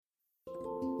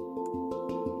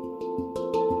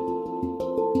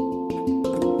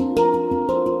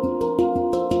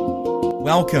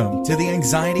Welcome to the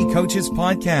Anxiety Coaches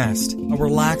Podcast, a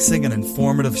relaxing and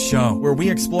informative show where we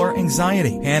explore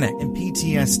anxiety, panic, and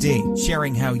PTSD,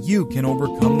 sharing how you can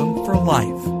overcome them for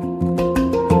life.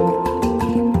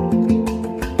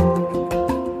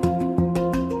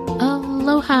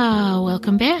 Aloha!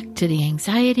 Welcome back to the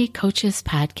Anxiety Coaches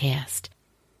Podcast.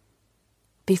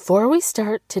 Before we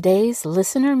start today's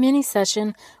listener mini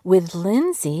session with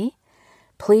Lindsay,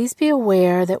 please be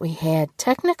aware that we had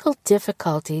technical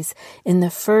difficulties in the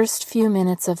first few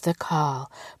minutes of the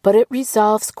call, but it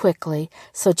resolves quickly,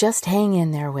 so just hang in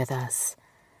there with us.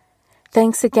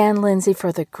 Thanks again, Lindsay,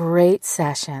 for the great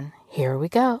session. Here we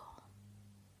go.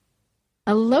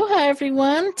 Aloha,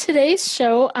 everyone. Today's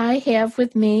show, I have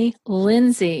with me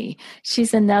Lindsay.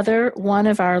 She's another one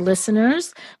of our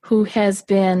listeners who has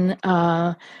been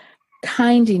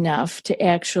kind enough to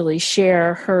actually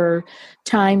share her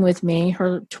time with me,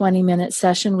 her 20-minute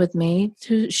session with me,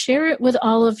 to share it with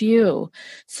all of you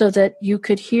so that you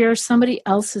could hear somebody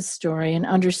else's story and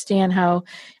understand how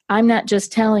I'm not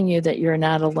just telling you that you're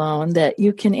not alone, that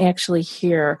you can actually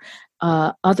hear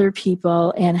other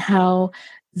people and how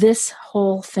this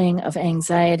whole thing of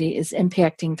anxiety is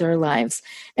impacting their lives.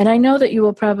 And I know that you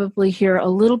will probably hear a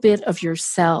little bit of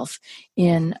yourself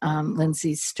in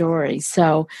Lindsay's story.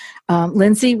 So,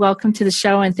 Lindsay, welcome to the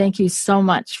show, and thank you so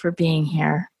much for being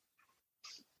here.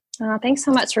 Thanks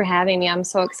so much for having me. I'm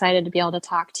so excited to be able to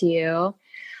talk to you.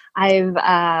 I've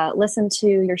listened to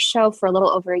your show for a little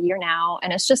over a year now,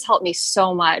 and it's just helped me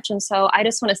so much. And so I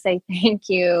just want to say thank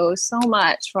you so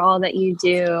much for all that you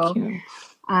do.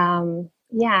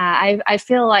 I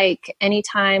feel like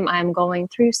anytime I'm going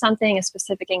through something, a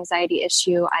specific anxiety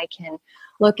issue, I can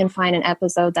look and find an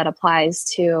episode that applies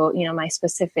to, my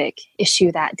specific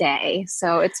issue that day.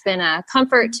 So it's been a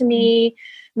comfort to me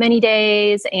many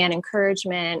days and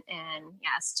encouragement. And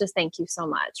yes, just thank you so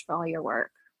much for all your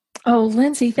work. Oh,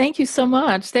 Lindsay, thank you so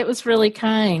much. That was really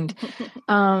kind.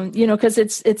 Because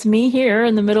it's me here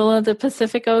in the middle of the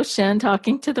Pacific Ocean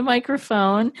talking to the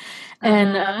microphone.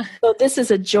 And so this is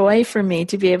a joy for me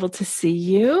to be able to see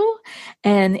you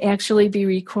and actually be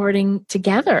recording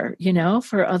together,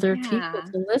 for other people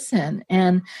to listen.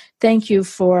 And thank you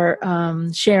for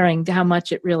sharing how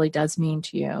much it really does mean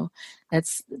to you.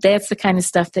 That's the kind of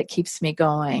stuff that keeps me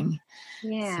going.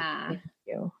 Yeah. So thank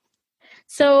you.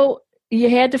 So you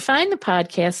had to find the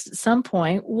podcast at some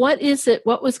point. What is it?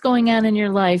 What was going on in your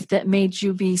life that made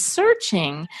you be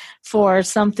searching for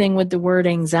something with the word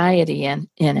anxiety in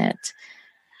it?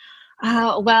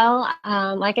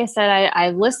 Like I said,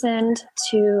 I've listened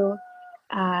to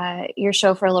your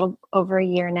show for a little over a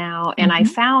year now, and I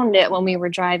found it when we were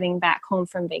driving back home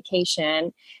from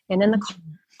vacation and in the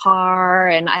car,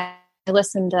 and I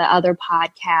listened to other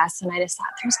podcasts, and I just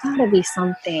thought there's got to be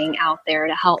something out there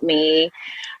to help me,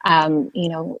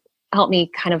 help me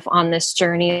kind of on this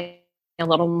journey a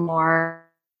little more.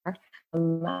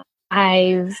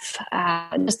 I've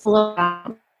just a little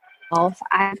about myself.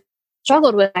 I've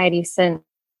struggled with anxiety since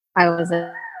I was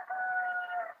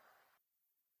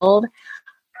old.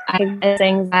 I had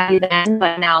anxiety then,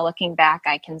 but now looking back,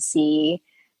 I can see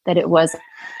that it was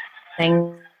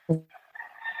thing.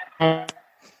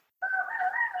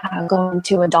 Going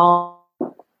to adult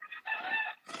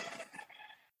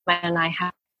when I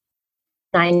had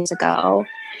 9 years ago.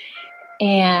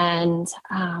 And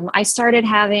I started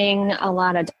having a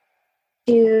lot of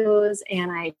issues,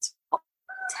 and I felt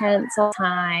tense all the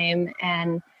time.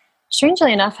 And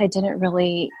strangely enough, I didn't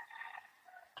really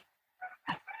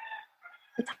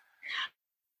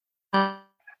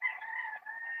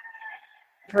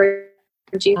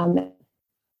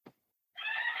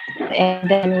and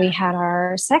then we had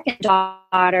our second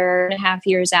daughter 2.5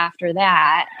 years after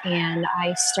that, and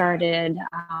I started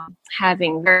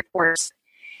having very poor,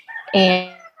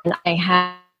 and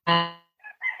I had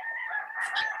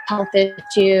health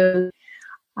issues.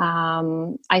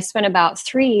 I spent about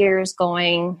 3 years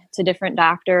going to different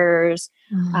doctors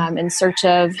in search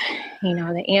of,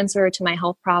 the answer to my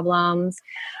health problems.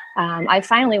 I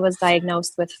finally was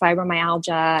diagnosed with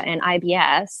fibromyalgia and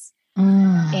IBS.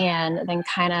 And then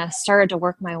kind of started to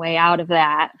work my way out of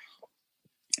that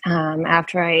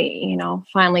after I,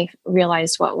 finally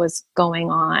realized what was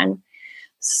going on.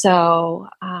 So,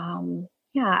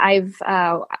 I've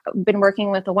been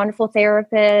working with a wonderful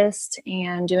therapist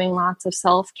and doing lots of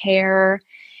self-care.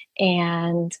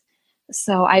 And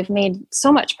so I've made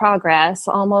so much progress.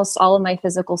 Almost all of my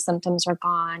physical symptoms are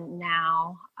gone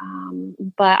now.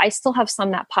 But I still have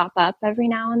some that pop up every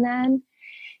now and then.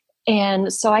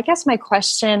 And so I guess my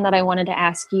question that I wanted to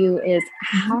ask you is,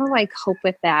 how do I cope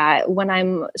with that when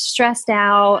I'm stressed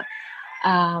out,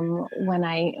 when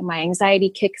my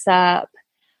anxiety kicks up?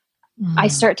 I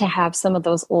start to have some of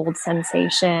those old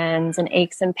sensations and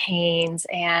aches and pains.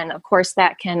 And of course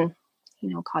that can,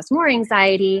 cause more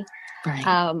anxiety.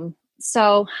 Right.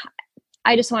 So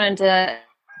I just wanted to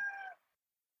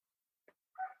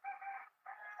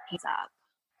ease up.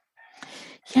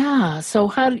 Yeah. So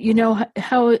how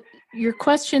your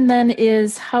question then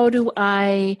is, how do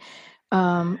I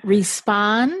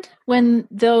respond when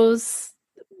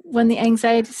the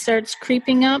anxiety starts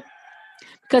creeping up?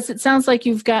 Because it sounds like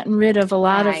you've gotten rid of a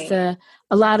lot of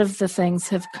the things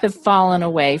have fallen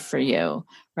away for you,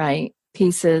 right?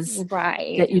 Pieces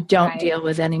that you don't deal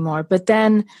with anymore. But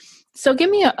then, so give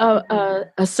me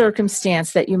a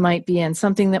circumstance that you might be in,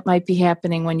 something that might be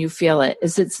happening when you feel it.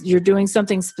 Is it you're doing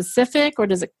something specific, or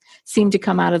does it seem to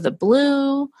come out of the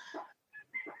blue?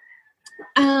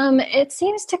 It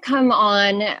seems to come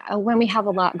on when we have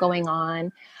a lot going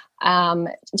on.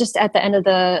 Just at the end of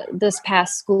this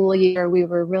past school year, we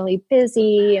were really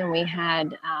busy, and we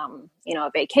had, a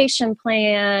vacation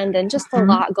planned, and just a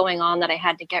lot going on that I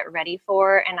had to get ready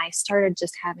for. And I started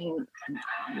just having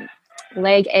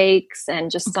leg aches and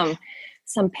just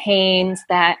some pains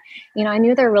that, I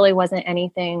knew there really wasn't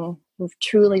anything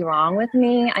truly wrong with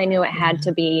me. I knew it had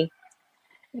to be,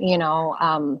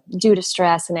 due to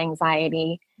stress and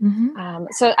anxiety.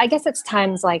 So I guess it's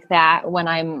times like that when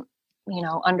I'm,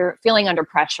 feeling under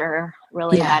pressure,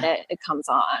 really, that it comes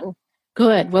on.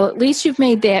 Good. Well, at least you've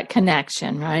made that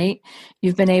connection, right?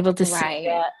 You've been able to see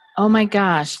that, oh my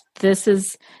gosh, this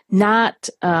is not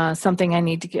something I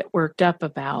need to get worked up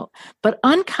about. But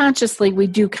unconsciously, we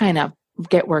do kind of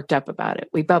get worked up about it.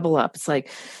 We bubble up. It's like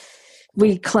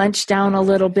we clench down a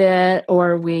little bit,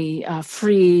 or we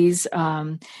freeze.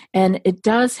 And it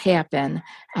does happen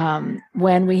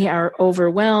when we are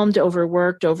overwhelmed,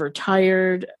 overworked,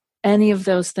 overtired, any of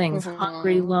those things,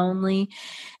 hungry, lonely.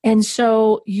 And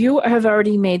so you have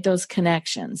already made those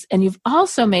connections. And you've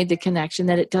also made the connection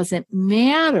that it doesn't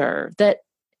matter, that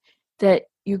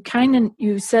you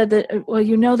said that,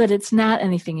 well, that it's not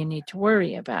anything you need to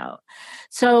worry about.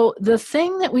 So the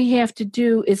thing that we have to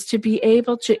do is to be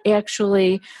able to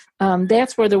actually,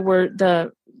 that's where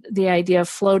the idea of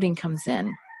floating comes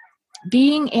in.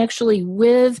 Being actually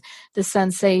with the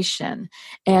sensation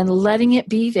and letting it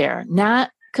be there,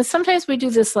 not because sometimes we do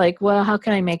this like, well, how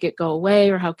can I make it go away,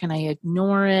 or how can I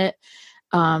ignore it,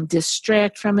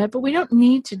 distract from it? But we don't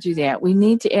need to do that. We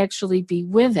need to actually be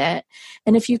with it.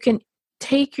 And if you can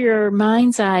take your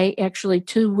mind's eye actually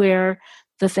to where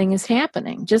the thing is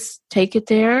happening, just take it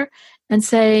there and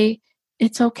say,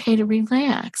 it's okay to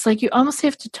relax. Like you almost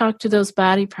have to talk to those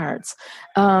body parts.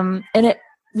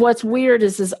 What's weird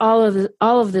is all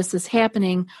of this is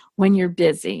happening when you're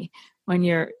busy. When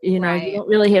you're, you don't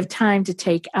really have time to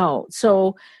take out.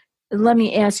 So let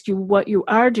me ask you what you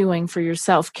are doing for your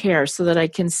self-care so that I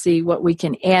can see what we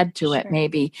can add to it,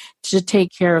 maybe to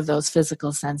take care of those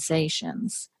physical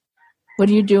sensations. What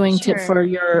are you doing for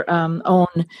your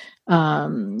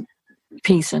own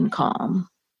peace and calm?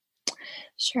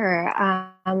 Sure.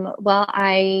 Well,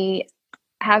 I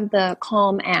have the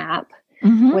Calm app,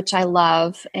 which I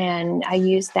love, and I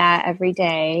use that every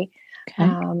day. Okay.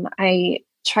 I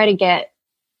try to get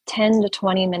 10 to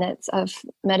 20 minutes of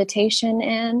meditation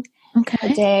in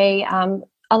a day.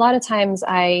 A lot of times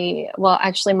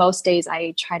most days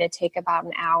I try to take about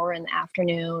an hour in the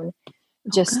afternoon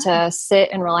just to sit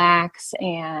and relax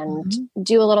and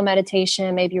do a little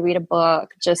meditation, maybe read a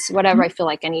book, just whatever I feel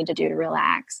like I need to do to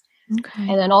relax. Okay.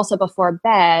 And then also before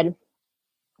bed,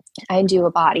 I do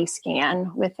a body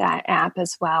scan with that app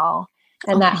as well.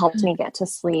 And that helps me get to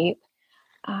sleep.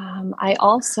 I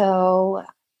also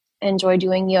enjoy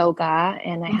doing yoga,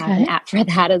 and I have an app for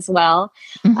that as well.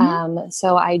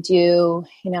 So I do,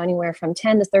 anywhere from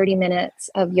 10 to 30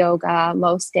 minutes of yoga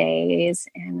most days.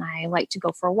 And I like to go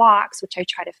for walks, which I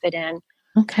try to fit in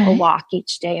a walk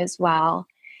each day as well.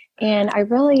 And I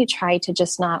really try to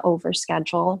just not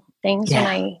overschedule things when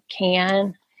I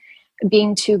can.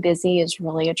 Being too busy is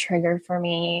really a trigger for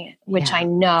me, which I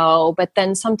know, but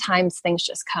then sometimes things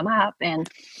just come up, and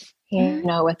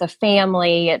with a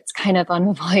family, it's kind of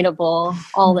unavoidable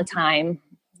all the time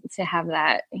to have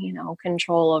that,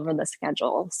 control over the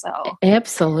schedule. So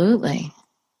absolutely.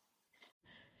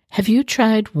 Have you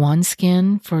tried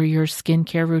OneSkin for your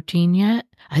skincare routine yet?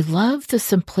 I love the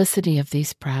simplicity of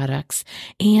these products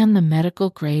and the medical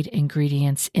grade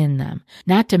ingredients in them,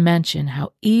 not to mention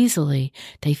how easily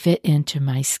they fit into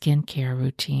my skincare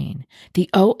routine. The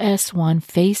OS1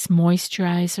 Face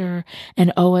Moisturizer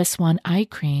and OS1 Eye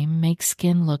Cream make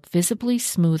skin look visibly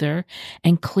smoother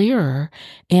and clearer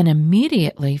and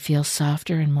immediately feel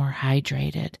softer and more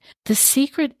hydrated. The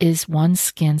secret is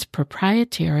OneSkin's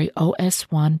proprietary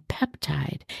OS1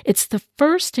 peptide. It's the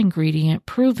first ingredient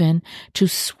proven to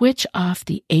switch off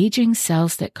the aging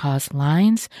cells that cause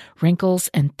lines, wrinkles,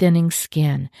 and thinning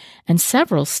skin, and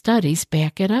several studies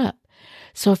back it up.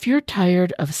 So if you're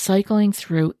tired of cycling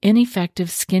through ineffective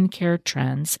skincare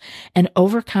trends and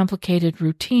overcomplicated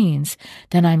routines,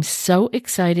 then I'm so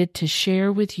excited to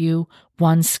share with you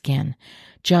OneSkin,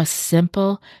 just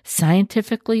simple,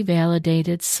 scientifically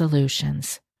validated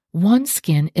solutions.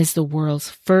 OneSkin is the world's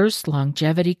first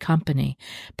longevity company.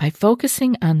 By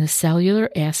focusing on the cellular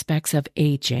aspects of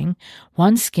aging,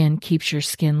 OneSkin keeps your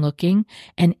skin looking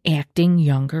and acting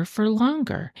younger for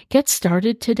longer. Get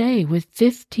started today with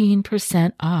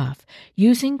 15% off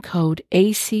using code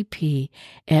ACP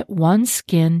at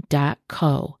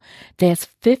oneskin.co. That's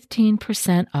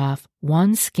 15% off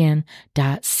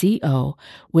oneskin.co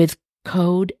with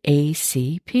code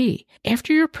ACP.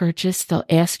 After your purchase, they'll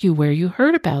ask you where you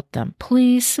heard about them.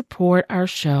 Please support our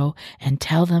show and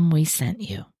tell them we sent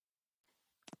you.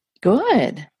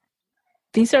 Good.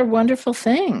 These are wonderful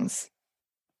things.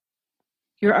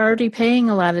 You're already paying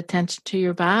a lot of attention to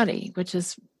your body, which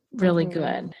is really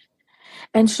good.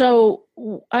 And so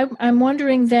I'm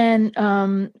wondering then,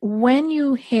 when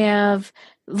you have,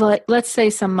 let's say,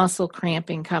 some muscle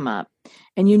cramping come up,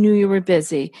 and you knew you were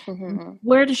busy,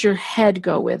 where does your head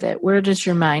go with it? Where does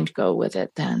your mind go with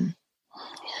it then?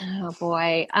 Oh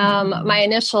boy. My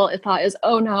initial thought is,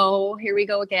 oh no, here we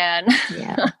go again.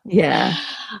 Yeah.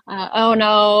 Oh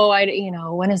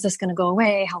no, when is this going to go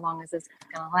away? How long is this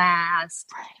going to last?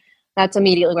 Right. That's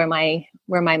immediately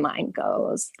where my mind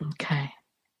goes. Okay.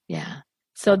 Yeah.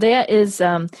 So that is,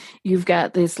 you've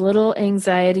got this little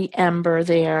anxiety ember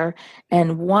there,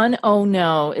 and one oh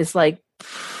no is like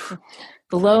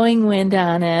blowing wind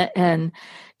on it, and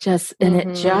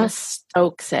it just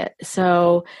stokes it.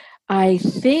 So I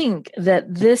think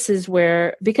that this is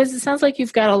where, because it sounds like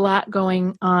you've got a lot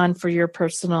going on for your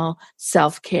personal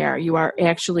self-care. You are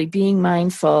actually being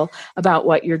mindful about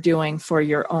what you're doing for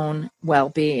your own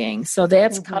well-being. So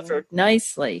that's covered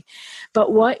nicely.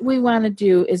 But what we want to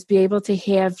do is be able to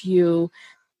have you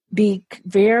be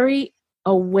very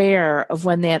aware of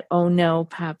when that oh no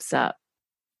pops up.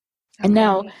 Okay. And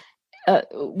now,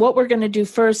 what we're going to do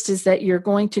first is that you're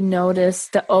going to notice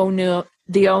the oh no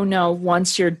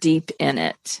once you're deep in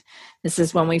it. This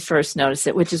is when we first notice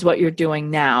it, which is what you're doing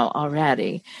now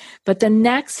already. But the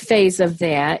next phase of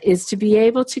that is to be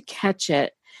able to catch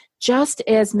it just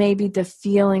as maybe the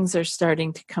feelings are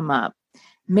starting to come up.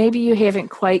 Maybe you haven't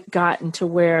quite gotten to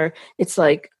where it's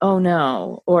like, oh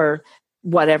no, or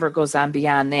whatever goes on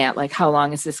beyond that. Like, how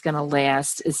long is this going to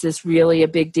last? Is this really a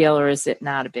big deal, or is it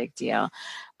not a big deal?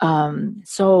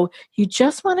 So you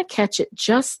just want to catch it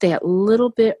just that little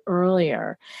bit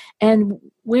earlier. And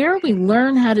where we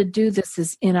learn how to do this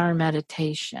is in our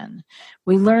meditation.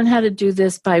 We learn how to do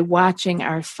this by watching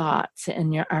our thoughts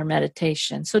in our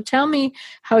meditation. So tell me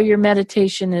how your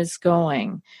meditation is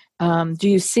going. Do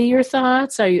you see your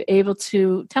thoughts? Are you able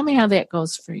to tell me how that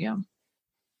goes for you?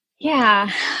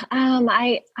 Yeah,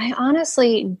 I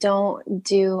honestly don't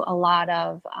do a lot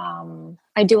of,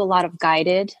 I do a lot of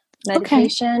guided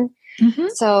meditation. Okay.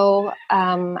 So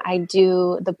I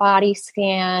do the body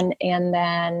scan, and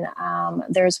then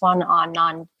there's one on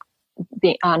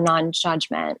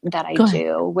non-judgment that I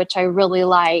do, which I really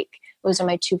like. Those are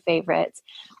my two favorites.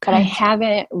 Okay. But I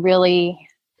haven't really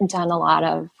done a lot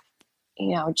of,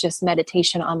 just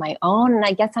meditation on my own. And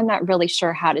I guess I'm not really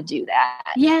sure how to do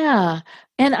that. Yeah.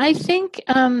 And I think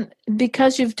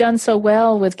because you've done so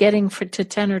well with getting to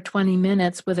 10 or 20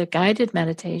 minutes with a guided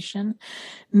meditation,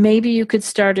 maybe you could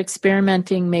start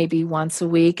experimenting maybe once a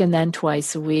week and then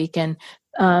twice a week, and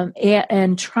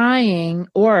trying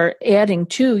or adding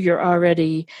to your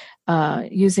already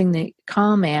using the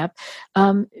Calm app,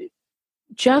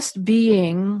 just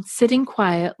sitting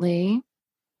quietly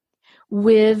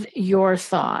with your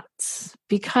thoughts,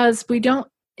 because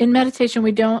in meditation,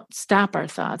 we don't stop our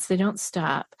thoughts. They don't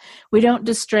stop. We don't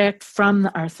distract from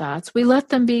our thoughts. We let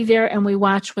them be there, and we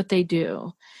watch what they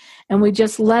do. And we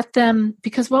just let them,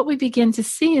 because what we begin to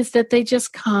see is that they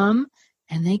just come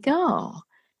and they go.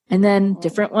 And then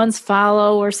different ones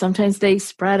follow, or sometimes they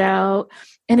spread out.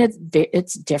 And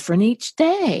it's different each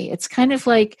day. It's kind of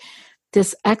like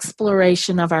this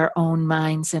exploration of our own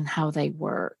minds and how they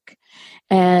work.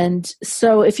 And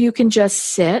so if you can just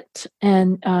sit,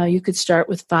 and you could start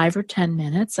with 5 or 10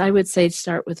 minutes, I would say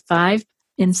start with 5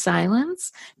 in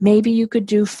silence. Maybe you could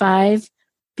do 5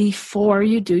 before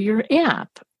you do your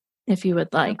app, if you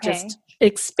would like. Okay. Just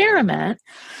experiment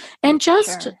and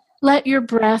just Sure. let your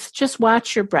breath, just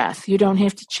watch your breath. You don't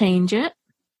have to change it.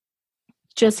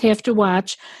 Just have to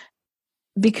watch,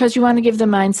 because you want to give the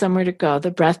mind somewhere to go.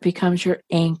 The breath becomes your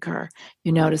anchor.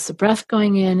 You notice the breath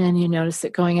going in and you notice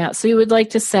it going out. So you would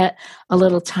like to set a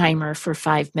little timer for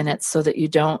 5 minutes so that you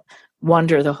don't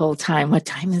wonder the whole time, what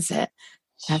time is it?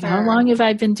 How Sure. long have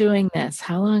I been doing this?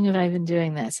 How long have I been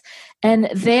doing this? And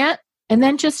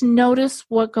then just notice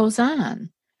what goes on.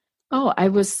 Oh, I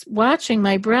was watching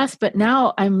my breath, but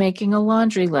now I'm making a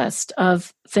laundry list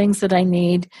of things that I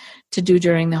need to do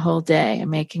during the whole day. I'm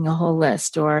making a whole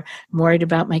list, or I'm worried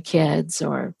about my kids,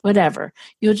 or whatever.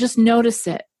 You'll just notice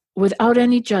it without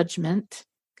any judgment.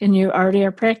 And you already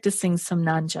are practicing some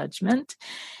non-judgment.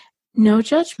 No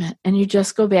judgment. And you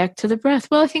just go back to the breath.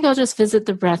 Well, I think I'll just visit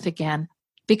the breath again,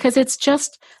 because it's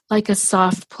just like a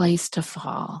soft place to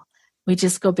fall. We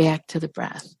just go back to the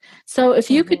breath. So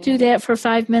if you could do that for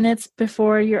 5 minutes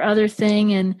before your other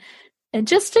thing, and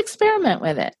just experiment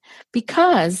with it,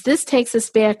 because this takes us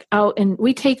back out, and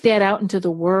we take that out into the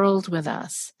world with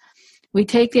us. We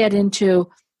take that into,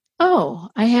 oh,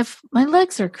 my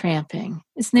legs are cramping.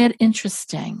 Isn't that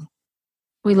interesting?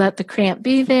 We let the cramp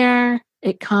be there.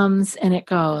 It comes and it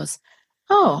goes.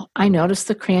 Oh, I notice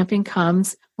the cramping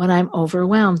comes when I'm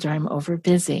overwhelmed or I'm over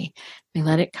busy. We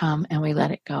let it come and we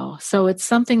let it go. So it's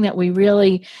something that we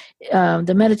really,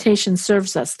 the meditation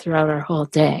serves us throughout our whole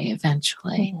day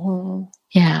eventually. Mm-hmm.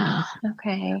 Yeah.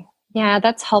 Okay. Yeah,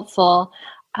 that's helpful.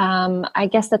 I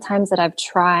guess the times that I've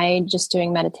tried just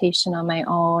doing meditation on my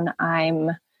own,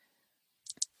 I'm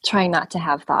trying not to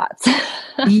have thoughts.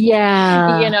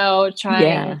 Yeah.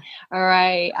 Trying, all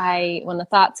right, when the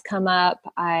thoughts come up,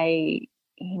 I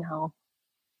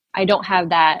don't have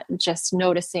that just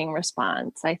noticing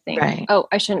response. I think, Right. oh,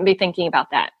 I shouldn't be thinking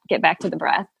about that. Get back to the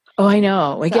breath. Oh, I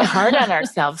know. We get hard on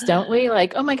ourselves, don't we?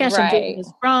 Like, oh my gosh, I'm doing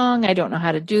this wrong. I don't know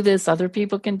how to do this. Other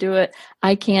people can do it.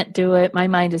 I can't do it. My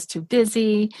mind is too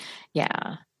busy.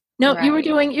 Yeah. No, you were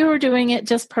doing it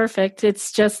just perfect.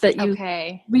 It's just that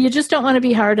you just don't want to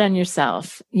be hard on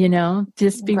yourself,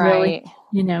 just be really,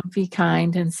 be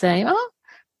kind and say, oh,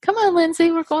 come on, Lindsay,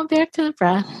 we're going back to the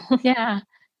breath. Yeah.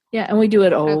 Yeah. And we do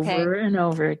it over and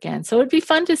over again. So it'd be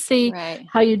fun to see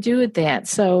how you do with that.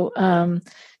 So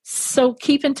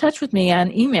keep in touch with me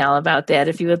on email about that.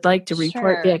 If you would like to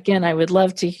report back in, I would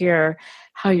love to hear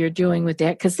how you're doing with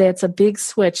that, because that's a big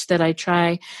switch that I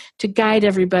try to guide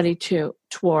everybody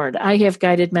toward. I have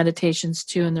guided meditations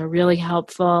too, and they're really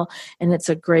helpful, and it's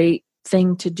a great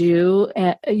thing to do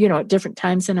at different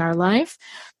times in our life.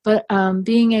 But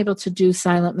being able to do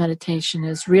silent meditation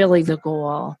is really the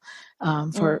goal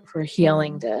for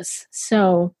healing this.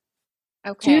 So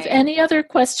do you have any other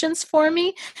questions for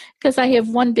me? Because I have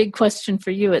one big question for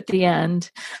you at the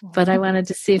end, but I wanted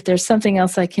to see if there's something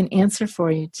else I can answer for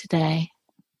you today.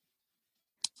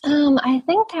 I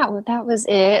think that was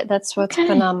it. That's what's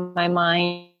been on my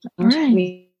mind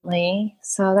recently.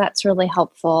 So that's really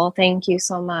helpful. Thank you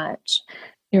so much.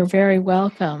 You're very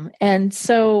welcome. And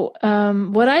so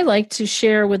what I like to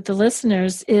share with the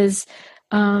listeners is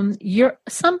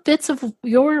some bits of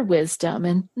your wisdom,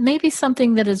 and maybe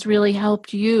something that has really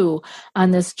helped you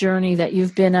on this journey that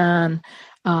you've been on,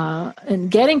 and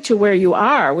getting to where you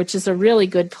are, which is a really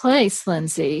good place,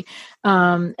 Lindsay.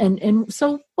 And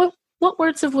so what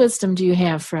words of wisdom do you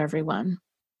have for everyone?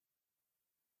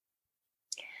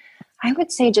 I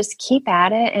would say just keep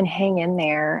at it and hang in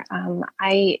there.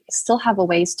 I still have a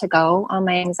ways to go on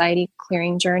my anxiety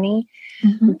clearing journey,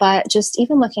 but just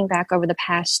even looking back over the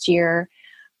past year,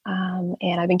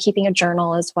 and I've been keeping a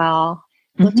journal as well,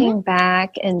 looking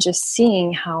back and just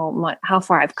seeing how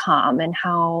far I've come, and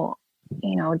how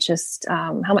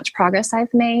much progress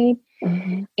I've made,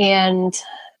 and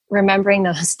remembering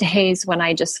those days when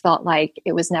I just felt like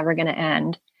it was never going to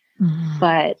end.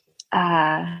 But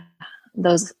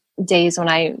those days when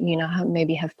I,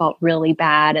 maybe have felt really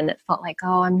bad, and it felt like,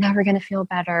 oh, I'm never going to feel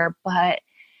better, but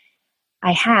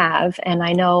I have, and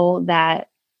I know that,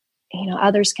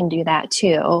 others can do that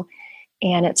too.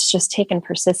 And it's just taken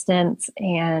persistence,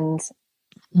 and,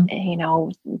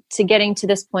 to getting to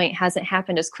this point hasn't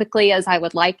happened as quickly as I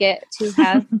would like it to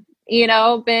have,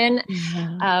 been,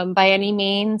 by any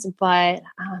means, but,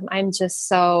 I'm just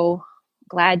so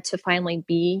glad to finally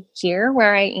be here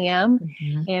where I am,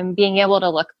 and being able to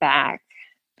look back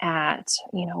at,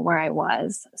 where I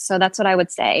was. So that's what I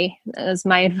would say as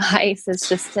my advice, is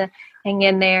just to hang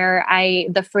in there.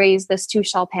 The phrase, this too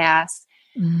shall pass,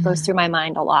 goes through my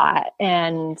mind a lot.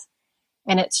 And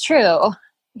it's true,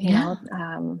 you know,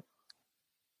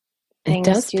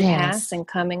 things do pass and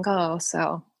come and go.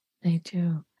 So they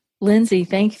do. Lindsay,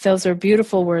 thank you. Those are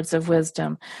beautiful words of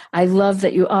wisdom. I love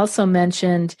that you also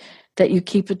mentioned that you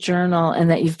keep a journal and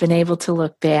that you've been able to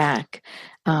look back.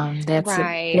 That's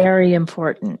very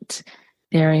important.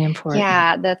 Very important.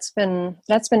 Yeah, that's been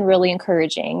really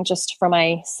encouraging just for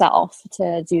myself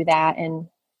to do that. And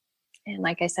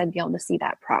like I said, be able to see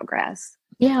that progress.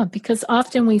 Yeah, because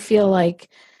often we feel like,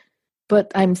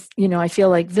 but I feel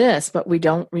like this, but we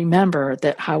don't remember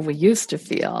that how we used to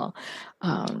feel.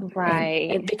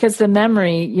 And because the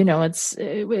memory,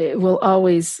 it will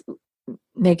always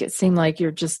make it seem like you're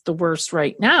just the worst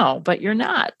right now, but you're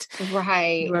not.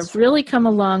 Right. You have really come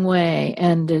a long way.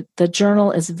 And the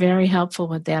journal is very helpful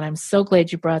with that. I'm so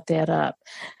glad you brought that up.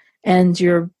 And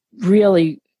you're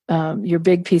really, your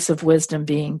big piece of wisdom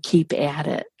being keep at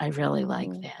it. I really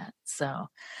like that. So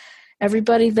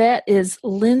everybody, that is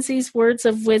Lindsay's words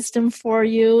of wisdom for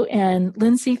you. And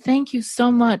Lindsay, thank you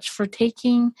so much for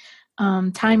taking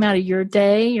time out of your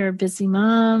day. You're a busy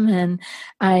mom, and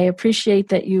I appreciate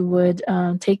that you would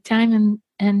take time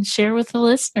and share with the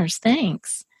listeners.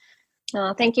 Thanks.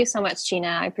 Oh, thank you so much, Gina.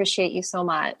 I appreciate you so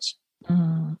much.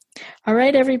 All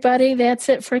right, everybody, that's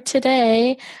it for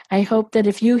today. I hope that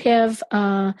if you have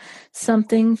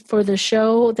something for the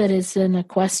show that is in a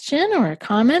question or a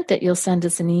comment, that you'll send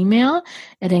us an email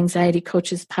at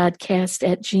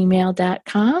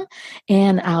anxietycoachespodcast@gmail.com,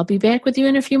 and I'll be back with you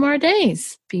in a few more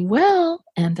days. Be well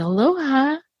and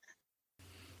aloha.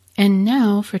 And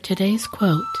now for today's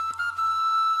quote.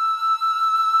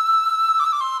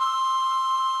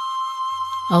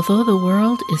 Although the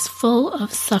world is full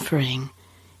of suffering,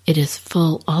 it is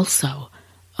full also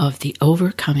of the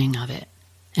overcoming of it.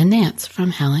 And that's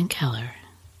from Helen Keller.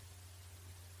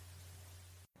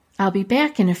 I'll be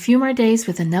back in a few more days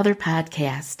with another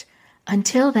podcast.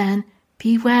 Until then,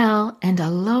 be well and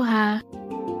aloha.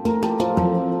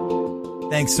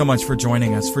 Thanks so much for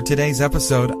joining us for today's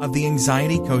episode of the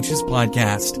Anxiety Coaches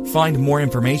Podcast. Find more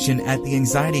information at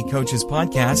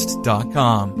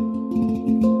theanxietycoachespodcast.com.